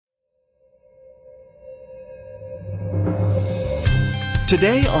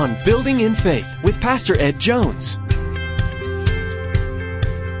Today on Building in Faith with Pastor Ed Jones.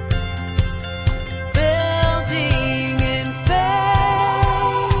 Building in faith.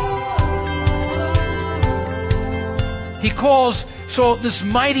 He calls Saul this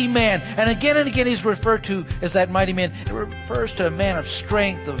mighty man, and again he's referred to as that mighty man. It refers to a man of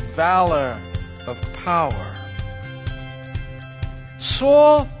strength, of valor, of power.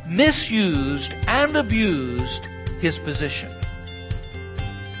 Saul misused and abused his position.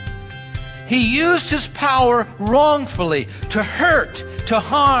 He used his power wrongfully to hurt, to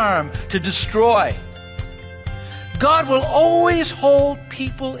harm, to destroy. God will always hold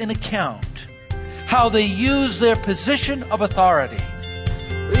people in account how they use their position of authority.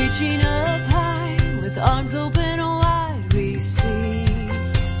 Reaching up high with arms open wide, we see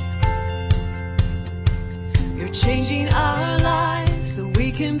you're changing our lives so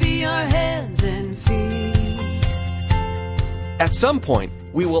we can be your hands and feet. At some point,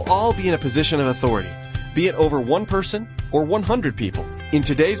 we will all be in a position of authority, be it over one person or 100 people. In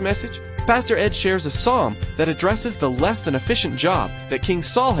today's message, Pastor Ed shares a psalm that addresses the less than efficient job that King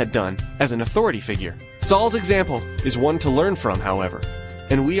Saul had done as an authority figure. Saul's example is one to learn from, however,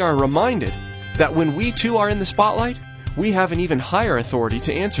 and we are reminded that when we too are in the spotlight, we have an even higher authority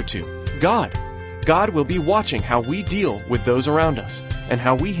to answer to, God. God will be watching how we deal with those around us and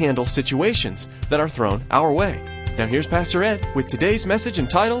how we handle situations that are thrown our way. Now here's Pastor Ed with today's message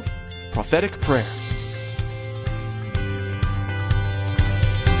entitled, Prophetic Prayer.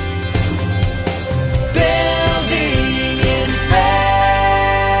 Building in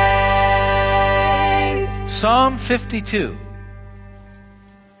faith. Psalm 52.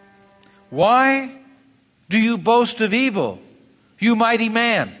 Why do you boast of evil, you mighty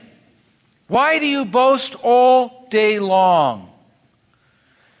man? Why do you boast all day long?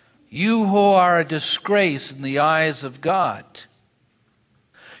 You who are a disgrace in the eyes of God.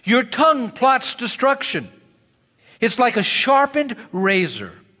 Your tongue plots destruction. It's like a sharpened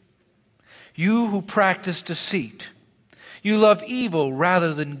razor. You who practice deceit. You love evil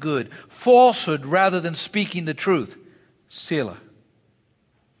rather than good, falsehood rather than speaking the truth. Selah.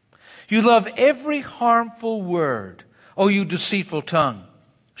 You love every harmful word, O you deceitful tongue.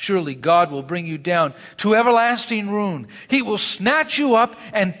 Surely God will bring you down to everlasting ruin. He will snatch you up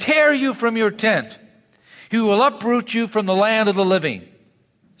and tear you from your tent. He will uproot you from the land of the living.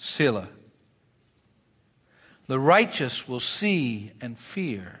 Selah. The righteous will see and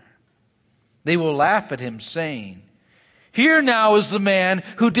fear. They will laugh at him, saying, Here now is the man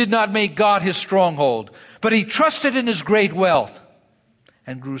who did not make God his stronghold, but he trusted in his great wealth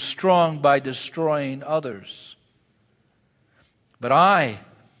and grew strong by destroying others. But I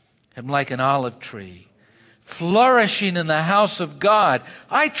am like an olive tree, flourishing in the house of God.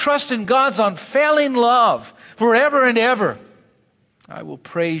 I trust in God's unfailing love forever and ever. I will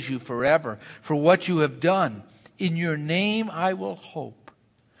praise you forever for what you have done. In your name I will hope,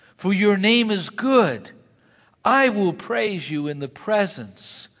 for your name is good. I will praise you in the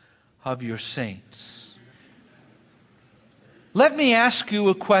presence of your saints. Let me ask you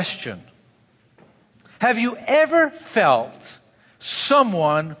a question. Have you ever felt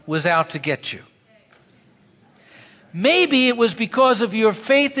someone was out to get you? Maybe it was because of your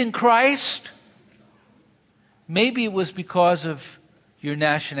faith in Christ. Maybe it was because of your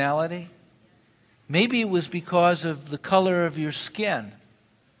nationality. Maybe it was because of the color of your skin.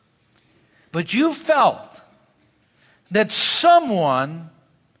 But you felt that someone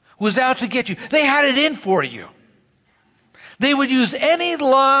was out to get you. They had it in for you. They would use any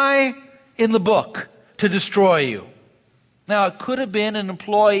lie in the book to destroy you. Now, it could have been an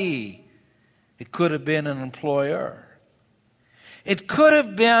employee. It could have been an employer. It could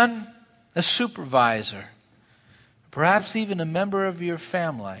have been a supervisor, perhaps even a member of your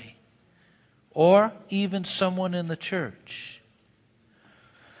family, or even someone in the church.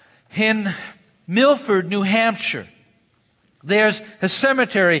 In Milford, New Hampshire, there's a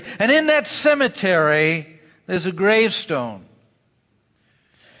cemetery, and in that cemetery, there's a gravestone.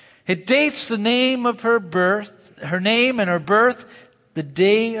 It dates the name of her birth, her name and her birth, the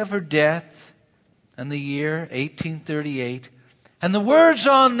day of her death, and the year 1838. And the words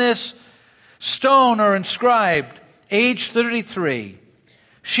on this stone are inscribed, age 33.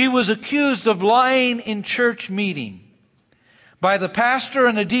 She was accused of lying in church meeting by the pastor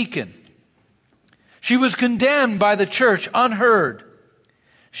and a deacon. She was condemned by the church unheard.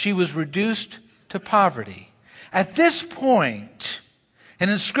 She was reduced to poverty. At this point, an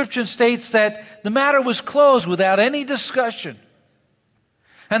inscription states that the matter was closed without any discussion.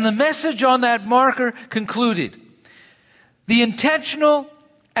 And the message on that marker concluded, the intentional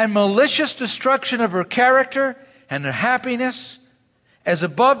and malicious destruction of her character and her happiness as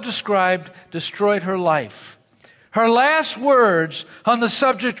above described, destroyed her life. Her last words on the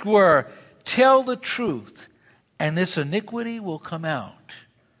subject were, "Tell the truth, and this iniquity will come out."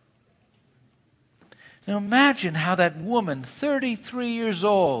 Now imagine how that woman, 33 years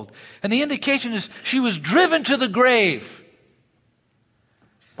old, and the indication is she was driven to the grave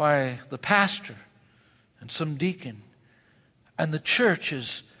by the pastor and some deacon and the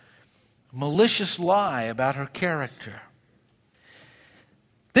church's malicious lie about her character.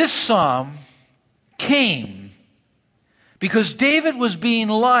 This psalm came because David was being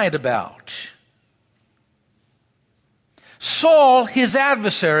lied about. Saul, his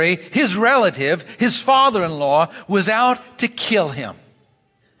adversary, his relative, his father-in-law, was out to kill him.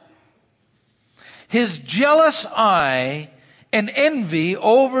 His jealous eye and envy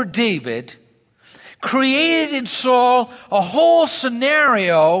over David created in Saul a whole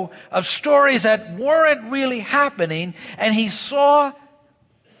scenario of stories that weren't really happening, and he saw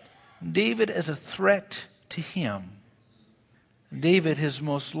David as a threat to him. David, his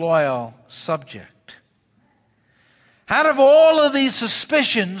most loyal subject. Out of all of these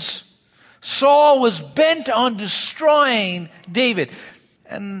suspicions, Saul was bent on destroying David.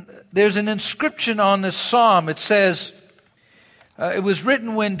 And there's an inscription on this psalm. It says, it was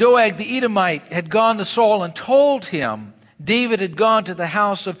written when Doeg the Edomite had gone to Saul and told him David had gone to the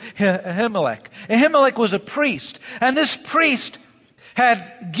house of Ahimelech. Ahimelech was a priest, and this priest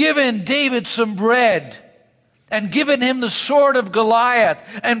had given David some bread and given him the sword of Goliath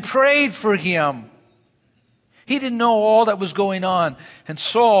and prayed for him. He didn't know all that was going on. And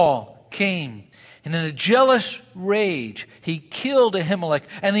Saul came, and in a jealous rage, he killed Ahimelech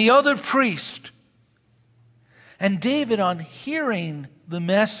and the other priest. And David, on hearing the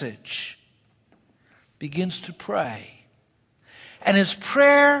message, begins to pray. And his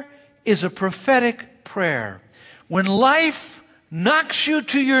prayer is a prophetic prayer. When life knocks you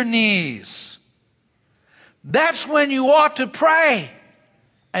to your knees, that's when you ought to pray.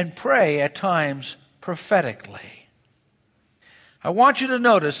 And pray at times prophetically. I want you to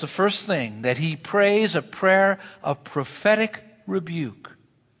notice the first thing, that he prays a prayer of prophetic rebuke.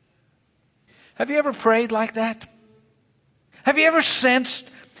 Have you ever prayed like that? Have you ever sensed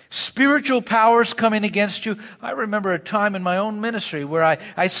spiritual powers coming against you? I remember a time in my own ministry where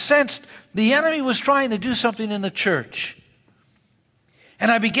I sensed the enemy was trying to do something in the church.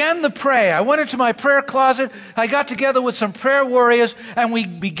 And I began to pray. I went into my prayer closet. I got together with some prayer warriors, and we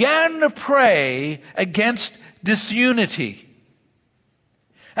began to pray against disunity.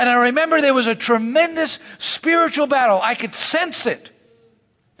 And I remember there was a tremendous spiritual battle. I could sense it.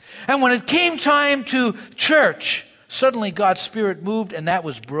 And when it came time to church, suddenly God's Spirit moved, and that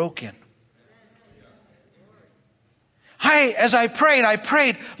was broken. As I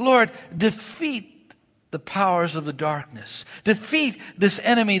prayed, Lord, defeat the powers of the darkness. Defeat this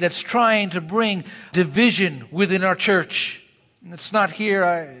enemy that's trying to bring division within our church. It's not here.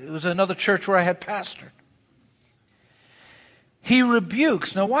 It was another church where I had pastored. He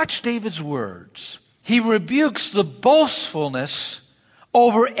rebukes. Now watch David's words. He rebukes the boastfulness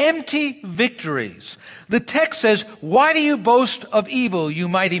over empty victories. The text says, "Why do you boast of evil, you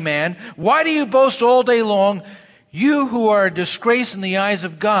mighty man? Why do you boast all day long, you who are a disgrace in the eyes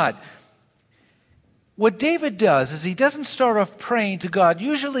of God?" What David does is he doesn't start off praying to God.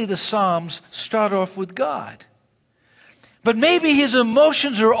 Usually the Psalms start off with God. But maybe his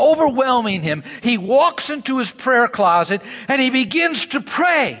emotions are overwhelming him. He walks into his prayer closet and he begins to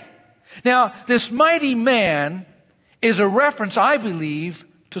pray. Now, this mighty man is a reference, I believe,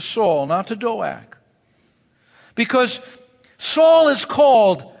 to Saul, not to Doeg. Because Saul is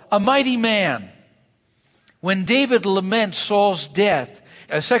called a mighty man. When David laments Saul's death,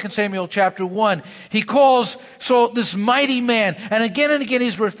 2 Samuel chapter 1, he calls Saul this mighty man. And again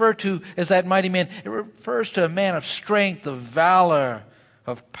he's referred to as that mighty man. It refers to a man of strength, of valor,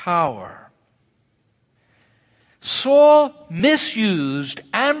 of power. Saul misused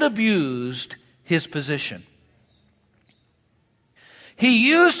and abused his position. He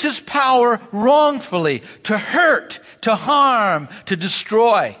used his power wrongfully to hurt, to harm, to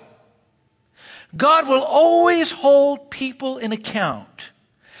destroy. God will always hold people in account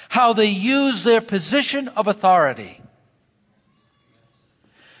how they use their position of authority.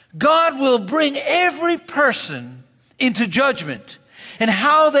 God will bring every person into judgment in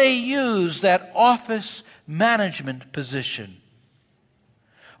how they use that office management position,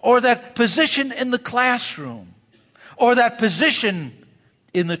 or that position in the classroom, or that position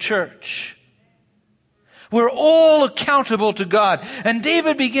in the church. We're all accountable to God. And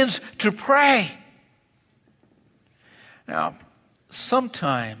David begins to pray. Now,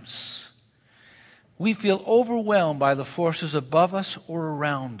 sometimes we feel overwhelmed by the forces above us or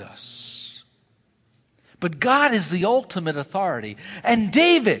around us. But God is the ultimate authority. And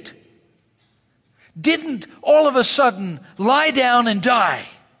David didn't all of a sudden lie down and die.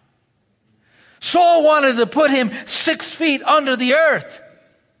 Saul wanted to put him 6 feet under the earth.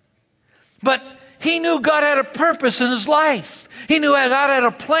 But he knew God had a purpose in his life. He knew God had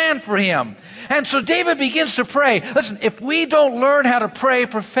a plan for him. And so David begins to pray. Listen, if we don't learn how to pray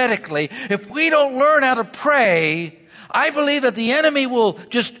prophetically, if we don't learn how to pray, I believe that the enemy will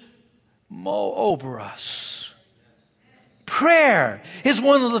just mow over us. Prayer is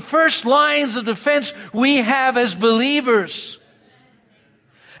one of the first lines of defense we have as believers.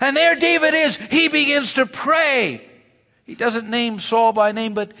 And there David is. He begins to pray. He doesn't name Saul by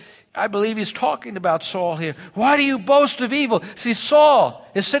name, but I believe he's talking about Saul here. Why do you boast of evil? See, Saul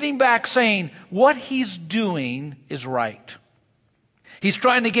is sitting back saying what he's doing is right. He's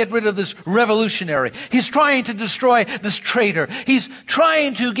trying to get rid of this revolutionary. He's trying to destroy this traitor. He's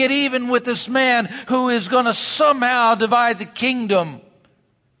trying to get even with this man who is going to somehow divide the kingdom.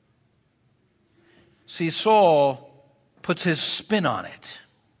 See, Saul puts his spin on it.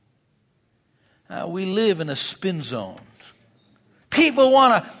 We live in a spin zone. People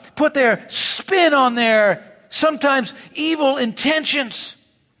want to put their spin on their sometimes evil intentions,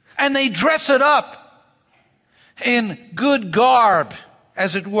 and they dress it up in good garb,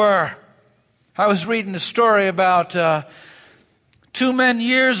 as it were. I was reading a story about 2 men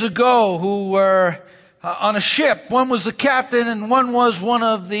years ago who were on a ship. One was the captain and one was one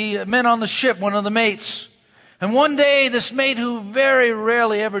of the men on the ship, one of the mates. And one day this mate, who very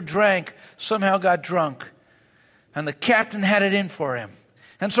rarely ever drank, somehow got drunk. And the captain had it in for him.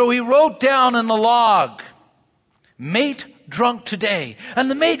 And so he wrote down in the log, "Mate drunk today." And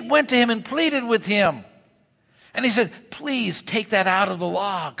the mate went to him and pleaded with him. And he said, "Please take that out of the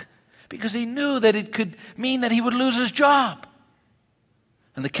log," because he knew that it could mean that he would lose his job.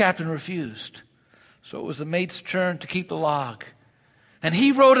 And the captain refused. So it was the mate's turn to keep the log. And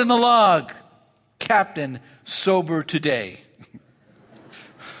he wrote in the log, "Captain, sober today."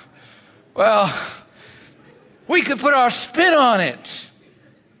 Well, we could put our spin on it.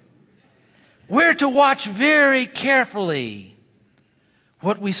 We're to watch very carefully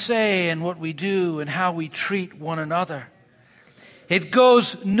what we say and what we do and how we treat one another. It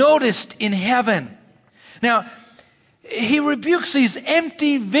goes noticed in heaven. Now, he rebukes these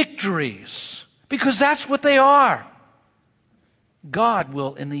empty victories because that's what they are. God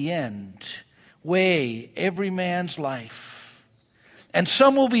will, in the end, weigh every man's life, and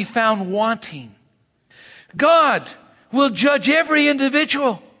some will be found wanting. God will judge every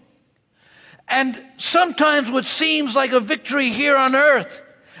individual. And sometimes what seems like a victory here on earth,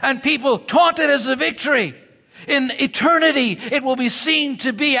 and people taunt it as a victory, in eternity it will be seen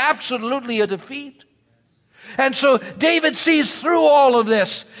to be absolutely a defeat. And so David sees through all of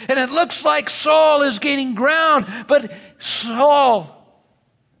this, and it looks like Saul is gaining ground, but Saul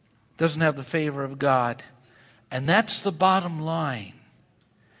doesn't have the favor of God. And that's the bottom line.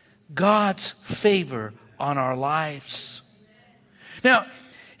 God's favor on our lives. Now,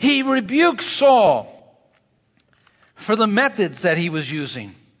 he rebuked Saul for the methods that he was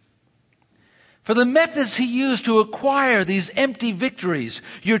using. For the methods he used to acquire these empty victories.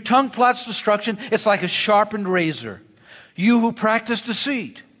 Your tongue plots destruction. It's like a sharpened razor. You who practice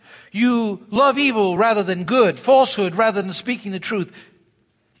deceit. You love evil rather than good. Falsehood rather than speaking the truth.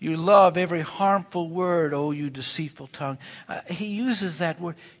 You love every harmful word, oh, you deceitful tongue. He uses that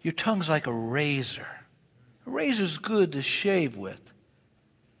word. Your tongue's like a razor. A razor's good to shave with.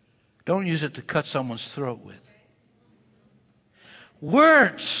 Don't use it to cut someone's throat with.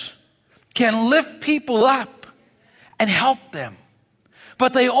 Words can lift people up and help them,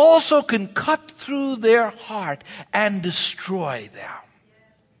 but they also can cut through their heart and destroy them.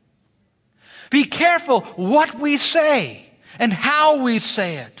 Be careful what we say and how we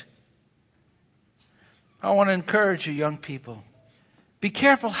say it. I want to encourage you, young people. Be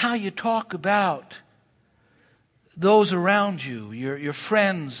careful how you talk about those around you, your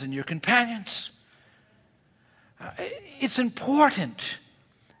friends and your companions. It's important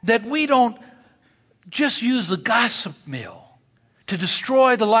that we don't just use the gossip mill to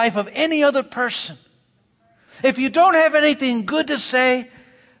destroy the life of any other person. If you don't have anything good to say,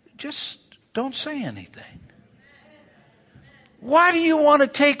 just don't say anything. Why do you want to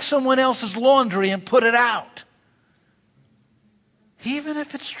take someone else's laundry and put it out? Even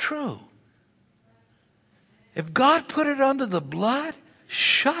if it's true. If God put it under the blood,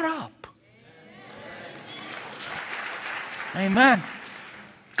 shut up. Amen.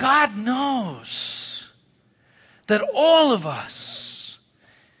 God knows that all of us,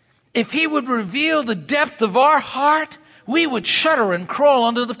 if he would reveal the depth of our heart, we would shudder and crawl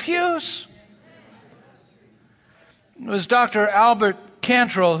under the pews. It was Dr. Albert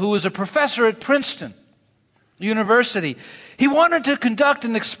Cantrell, who was a professor at Princeton University. He wanted to conduct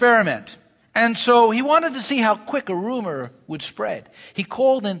an experiment, and so he wanted to see how quick a rumor would spread. He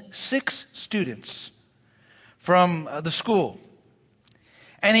called in 6 students from the school,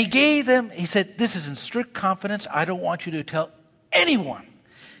 and he said, this is in strict confidence. I don't want you to tell anyone.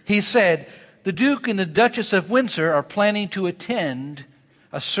 He said, the Duke and the Duchess of Windsor are planning to attend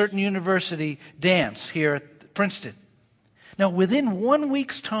a certain university dance here at Princeton. Now, within 1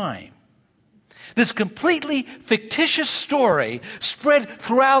 week's time, this completely fictitious story spread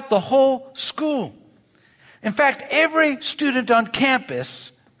throughout the whole school. In fact, every student on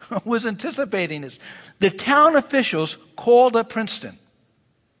campus was anticipating this. The town officials called up Princeton,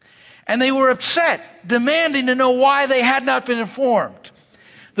 and they were upset, demanding to know why they had not been informed.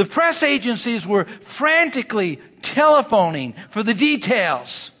 The press agencies were frantically telephoning for the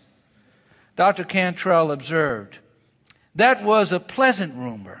details. Dr. Cantrell observed, that was a pleasant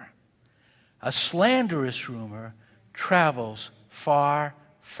rumor. A slanderous rumor travels far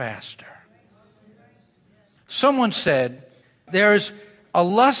faster. Someone said, there's a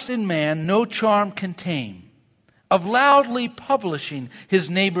lust in man no charm can tame, of loudly publishing his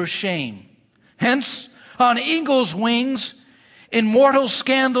neighbor's shame. Hence, on eagle's wings, immortal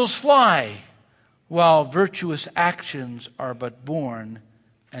scandals fly, while virtuous actions are but born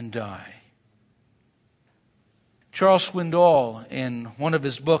and die. Charles Swindoll, in one of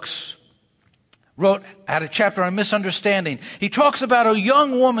his books, had a chapter on misunderstanding. He talks about a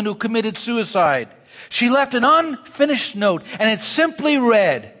young woman who committed suicide. She left an unfinished note, and it simply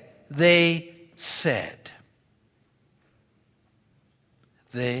read, they said.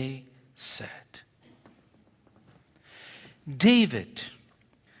 They said. David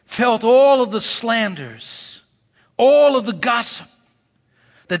felt all of the slanders, all of the gossip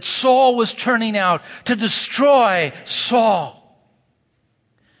that Saul was turning out to destroy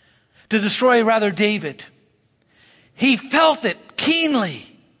David. He felt it keenly.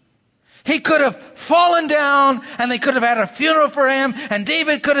 He could have fallen down and they could have had a funeral for him, and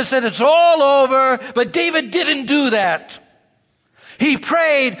David could have said it's all over, but David didn't do that. He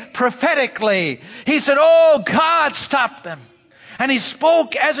prayed prophetically. He said, oh, God, stop them. And he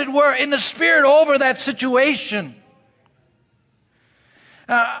spoke, as it were, in the Spirit over that situation.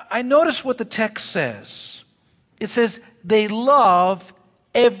 Now, I notice what the text says. It says, they love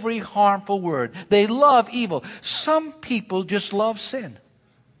every harmful word. They love evil. Some people just love sin.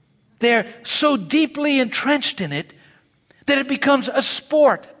 They're so deeply entrenched in it that it becomes a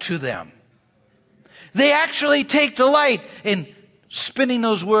sport to them. They actually take delight in spinning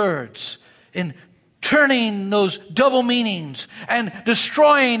those words, in turning those double meanings, and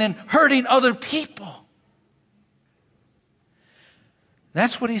destroying and hurting other people.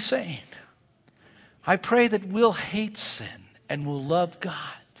 That's what he's saying. I pray that we'll hate sin and we'll love God.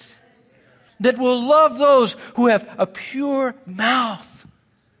 That we'll love those who have a pure mouth.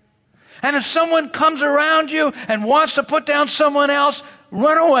 And if someone comes around you and wants to put down someone else,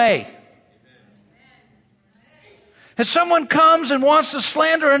 run away. If someone comes and wants to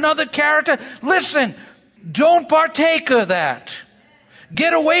slander another character, listen, don't partake of that.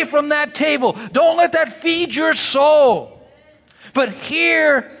 Get away from that table. Don't let that feed your soul. But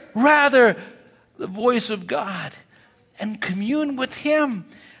hear rather the voice of God and commune with Him.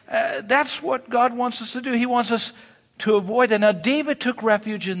 That's what God wants us to do. He wants us to avoid that. Now, David took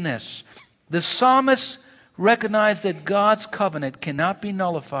refuge in this. The psalmist recognized that God's covenant cannot be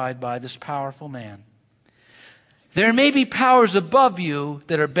nullified by this powerful man. There may be powers above you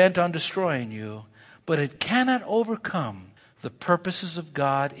that are bent on destroying you, but it cannot overcome the purposes of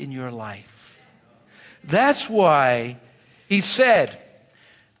God in your life. That's why he said,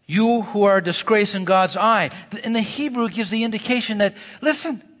 you who are a disgrace in God's eye. In the Hebrew, it gives the indication that,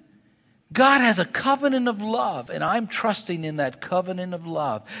 listen, God has a covenant of love, and I'm trusting in that covenant of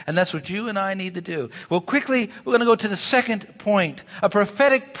love. And that's what you and I need to do. Well, quickly, we're going to go to the second point, a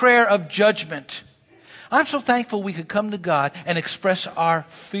prophetic prayer of judgment. I'm so thankful we could come to God and express our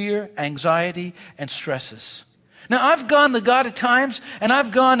fear, anxiety, and stresses. Now, I've gone to God at times, and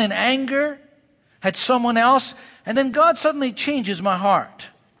I've gone in anger at someone else, and then God suddenly changes my heart.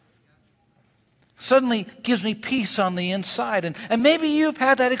 Suddenly gives me peace on the inside. And maybe you've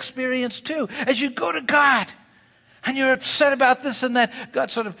had that experience too. As you go to God and you're upset about this and that,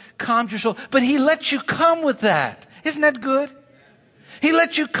 God sort of calms your soul. But He lets you come with that. Isn't that good? He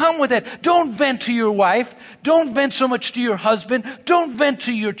lets you come with it. Don't vent to your wife. Don't vent so much to your husband. Don't vent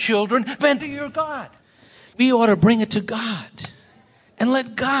to your children. Vent to your God. We ought to bring it to God and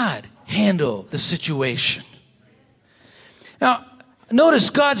let God handle the situation. Now, notice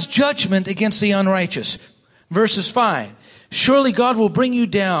God's judgment against the unrighteous. Verses 5. Surely God will bring you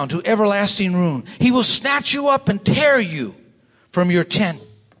down to everlasting ruin. He will snatch you up and tear you from your tent.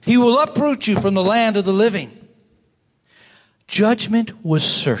 He will uproot you from the land of the living. Judgment was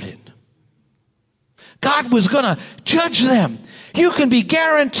certain. God was going to judge them. You can be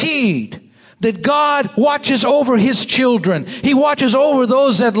guaranteed that God watches over His children. He watches over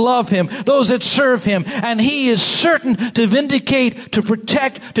those that love Him, those that serve Him, and He is certain to vindicate, to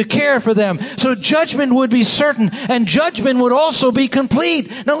protect, to care for them. So judgment would be certain, and judgment would also be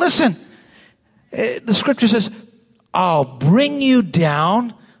complete. Now listen, the scripture says, I'll bring you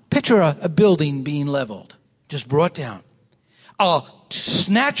down. Picture a building being leveled, just brought down. I'll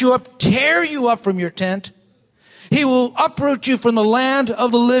snatch you up, tear you up from your tent. He will uproot you from the land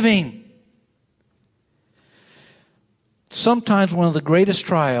of the living. Sometimes one of the greatest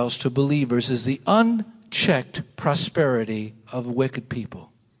trials to believers is the unchecked prosperity of wicked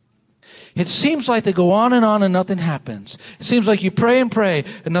people. It seems like they go on and nothing happens. It seems like you pray and pray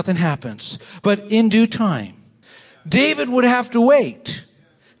and nothing happens. But in due time, David would have to wait.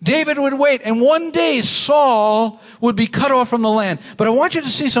 David would wait, and one day Saul would be cut off from the land. But I want you to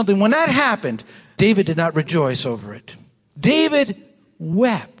see something. When that happened, David did not rejoice over it. David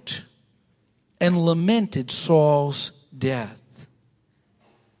wept and lamented Saul's death.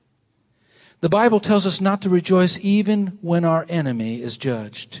 The Bible tells us not to rejoice even when our enemy is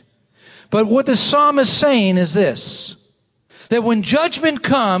judged. But what the psalmist is saying is this, that when judgment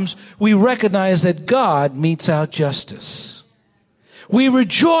comes, we recognize that God metes out justice. We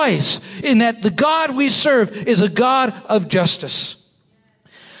rejoice in that the God we serve is a God of justice.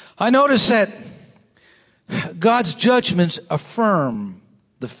 I notice that God's judgments affirm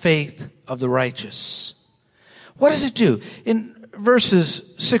the faith of the righteous. What does it do? In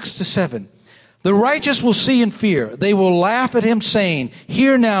verses 6 to 7, the righteous will see and fear. They will laugh at him, saying,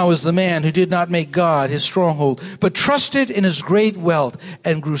 here now is the man who did not make God his stronghold, but trusted in his great wealth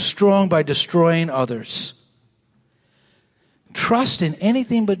and grew strong by destroying others. Trust in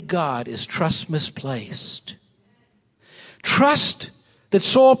anything but God is trust misplaced. Trust that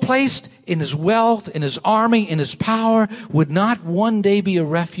Saul placed in his wealth, in his army, in his power, would not one day be a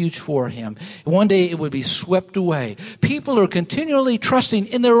refuge for him. One day it would be swept away. People are continually trusting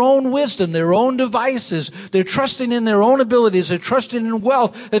in their own wisdom, their own devices. They're trusting in their own abilities. They're trusting in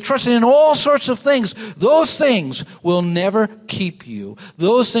wealth. They're trusting in all sorts of things. Those things will never keep you.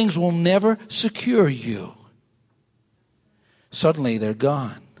 Those things will never secure you. Suddenly they're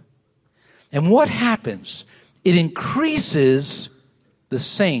gone. And what happens? It increases the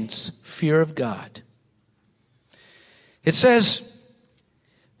saints' fear of God. It says,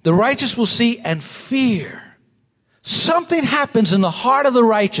 the righteous will see and fear. Something happens in the heart of the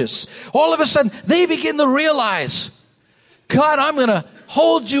righteous. All of a sudden, they begin to realize, God, I'm going to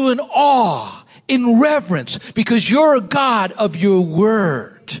hold you in awe, in reverence, because you're a God of your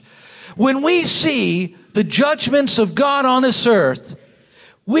word. When we see the judgments of God on this earth,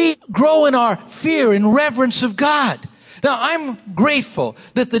 we grow in our fear and reverence of God. Now, I'm grateful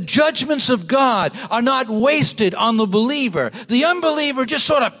that the judgments of God are not wasted on the believer. The unbeliever just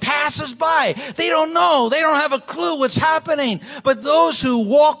sort of passes by. They don't know. They don't have a clue what's happening. But those who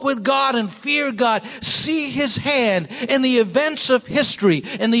walk with God and fear God see His hand in the events of history,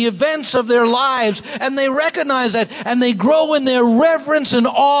 in the events of their lives, and they recognize that, and they grow in their reverence and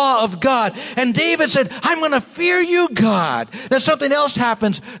awe of God. And David said, I'm going to fear you, God. Now, something else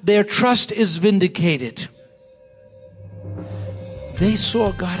happens. Their trust is vindicated. They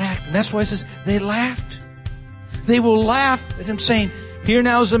saw God act. And that's why it says they laughed. They will laugh at him, saying, here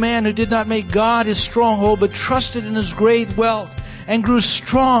now is the man who did not make God his stronghold, but trusted in his great wealth and grew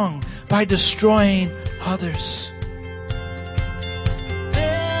strong by destroying others.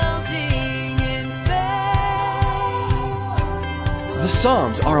 The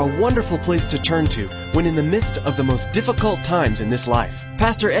Psalms are a wonderful place to turn to when in the midst of the most difficult times in this life.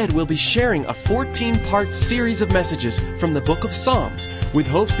 Pastor Ed will be sharing a 14-part series of messages from the book of Psalms with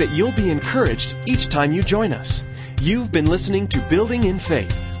hopes that you'll be encouraged each time you join us. You've been listening to Building in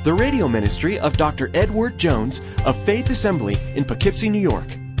Faith, the radio ministry of Dr. Edward Jones of Faith Assembly in Poughkeepsie, New York.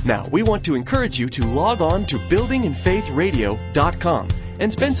 Now, we want to encourage you to log on to buildinginfaithradio.com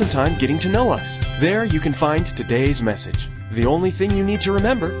and spend some time getting to know us. There you can find today's message. The only thing you need to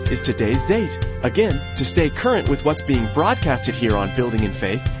remember is today's date. Again, to stay current with what's being broadcasted here on Building in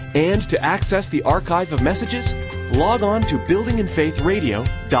Faith and to access the archive of messages, log on to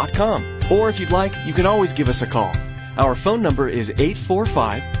buildinginfaithradio.com. Or if you'd like, you can always give us a call. Our phone number is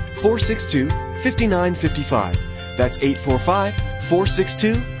 845-462-5955. That's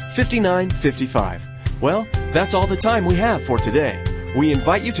 845-462-5955. 5955. Well, that's all the time we have for today. We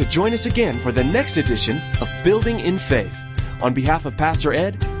invite you to join us again for the next edition of Building in Faith. On behalf of Pastor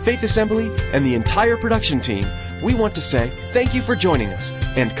Ed, Faith Assembly, and the entire production team, we want to say thank you for joining us,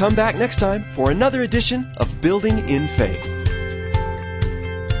 and come back next time for another edition of Building in Faith.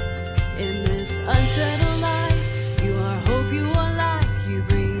 In this unsettled life, you are hope, you are life, you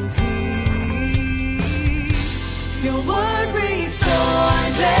bring peace. Your word